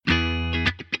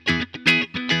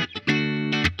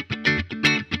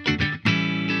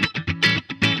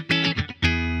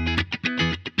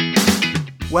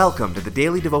Welcome to the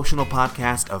daily devotional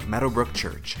podcast of Meadowbrook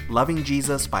Church, loving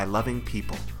Jesus by loving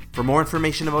people. For more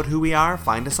information about who we are,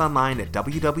 find us online at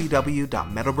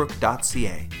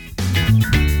www.meadowbrook.ca.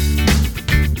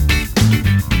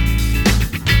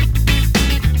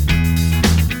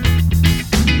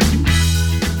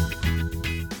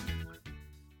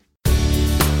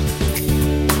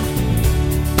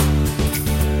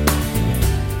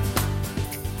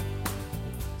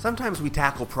 Sometimes we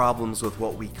tackle problems with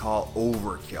what we call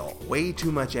overkill, way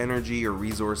too much energy or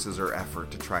resources or effort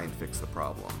to try and fix the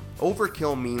problem.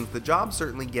 Overkill means the job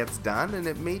certainly gets done and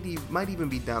it might even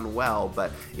be done well,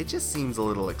 but it just seems a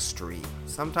little extreme.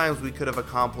 Sometimes we could have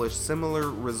accomplished similar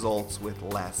results with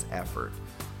less effort.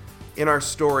 In our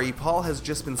story, Paul has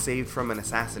just been saved from an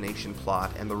assassination plot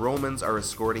and the Romans are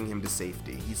escorting him to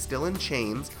safety. He's still in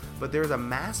chains, but there's a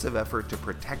massive effort to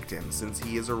protect him since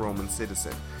he is a Roman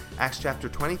citizen. Acts chapter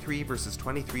 23 verses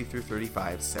 23 through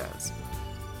 35 says,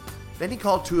 "Then he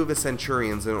called 2 of his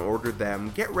centurions and ordered them,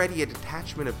 'Get ready a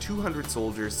detachment of 200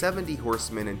 soldiers, 70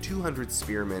 horsemen, and 200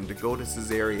 spearmen to go to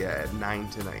Caesarea at 9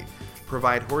 tonight.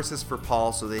 Provide horses for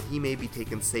Paul so that he may be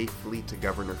taken safely to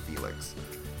Governor Felix.'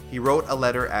 He wrote a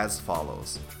letter as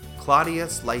follows: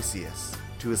 Claudius Lysias,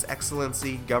 to His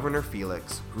Excellency Governor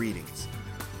Felix, greetings.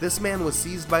 This man was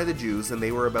seized by the Jews and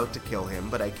they were about to kill him,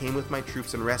 but I came with my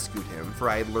troops and rescued him, for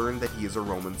I had learned that he is a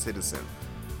Roman citizen.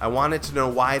 I wanted to know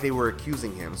why they were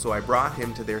accusing him, so I brought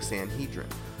him to their Sanhedrin.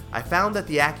 I found that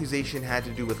the accusation had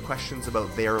to do with questions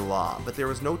about their law, but there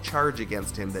was no charge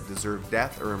against him that deserved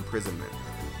death or imprisonment.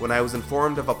 When I was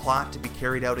informed of a plot to be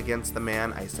carried out against the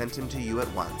man, I sent him to you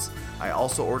at once. I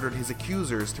also ordered his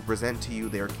accusers to present to you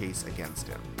their case against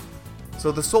him."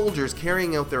 So the soldiers,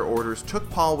 carrying out their orders,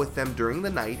 took Paul with them during the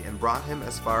night and brought him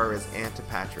as far as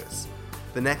Antipatris.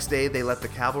 The next day they let the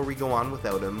cavalry go on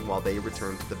without him while they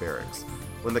returned to the barracks.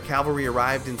 When the cavalry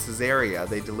arrived in Caesarea,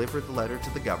 they delivered the letter to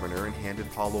the governor and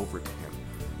handed Paul over to him.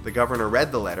 The governor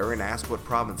read the letter and asked what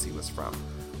province he was from.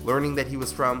 Learning that he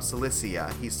was from Cilicia,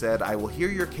 he said, "I will hear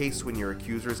your case when your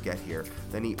accusers get here."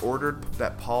 Then he ordered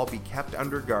that Paul be kept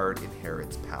under guard in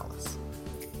Herod's palace.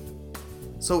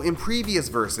 So in previous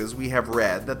verses, we have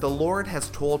read that the Lord has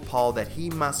told Paul that he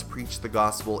must preach the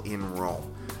gospel in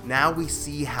Rome. Now we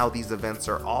see how these events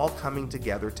are all coming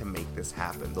together to make this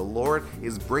happen. The Lord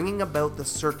is bringing about the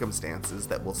circumstances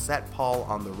that will set Paul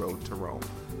on the road to Rome.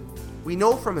 We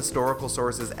know from historical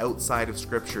sources outside of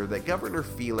Scripture that Governor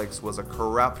Felix was a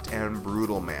corrupt and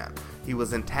brutal man. He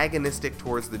was antagonistic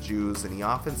towards the Jews, and he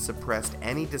often suppressed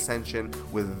any dissension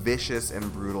with vicious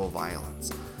and brutal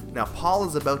violence. Now, Paul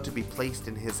is about to be placed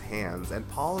in his hands, and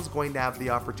Paul is going to have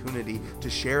the opportunity to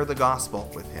share the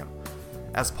gospel with him.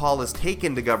 As Paul is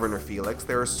taken to Governor Felix,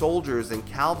 there are soldiers and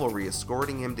cavalry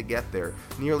escorting him to get there,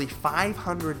 nearly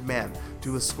 500 men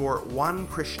to escort one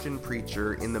Christian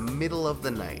preacher in the middle of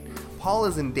the night. Paul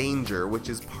is in danger, which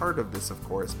is part of this, of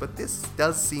course, but this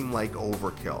does seem like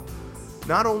overkill.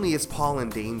 Not only is Paul in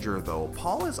danger, though,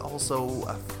 Paul is also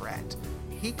a threat.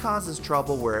 He causes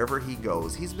trouble wherever he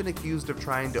goes. He's been accused of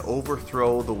trying to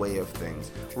overthrow the way of things.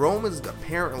 Rome is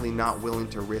apparently not willing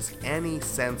to risk any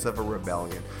sense of a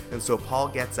rebellion, and so Paul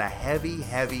gets a heavy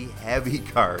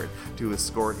guard to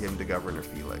escort him to Governor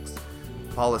Felix.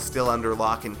 Paul is still under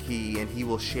lock and key, and he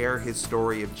will share his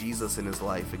story of Jesus in his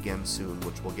life again soon,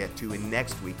 which we'll get to in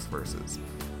next week's verses.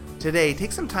 Today,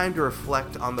 take some time to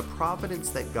reflect on the providence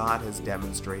that God has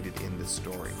demonstrated in this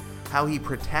story, how he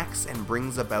protects and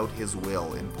brings about his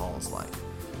will in Paul's life.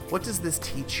 What does this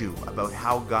teach you about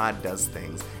how God does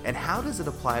things, and how does it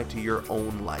apply to your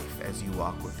own life as you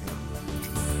walk with him?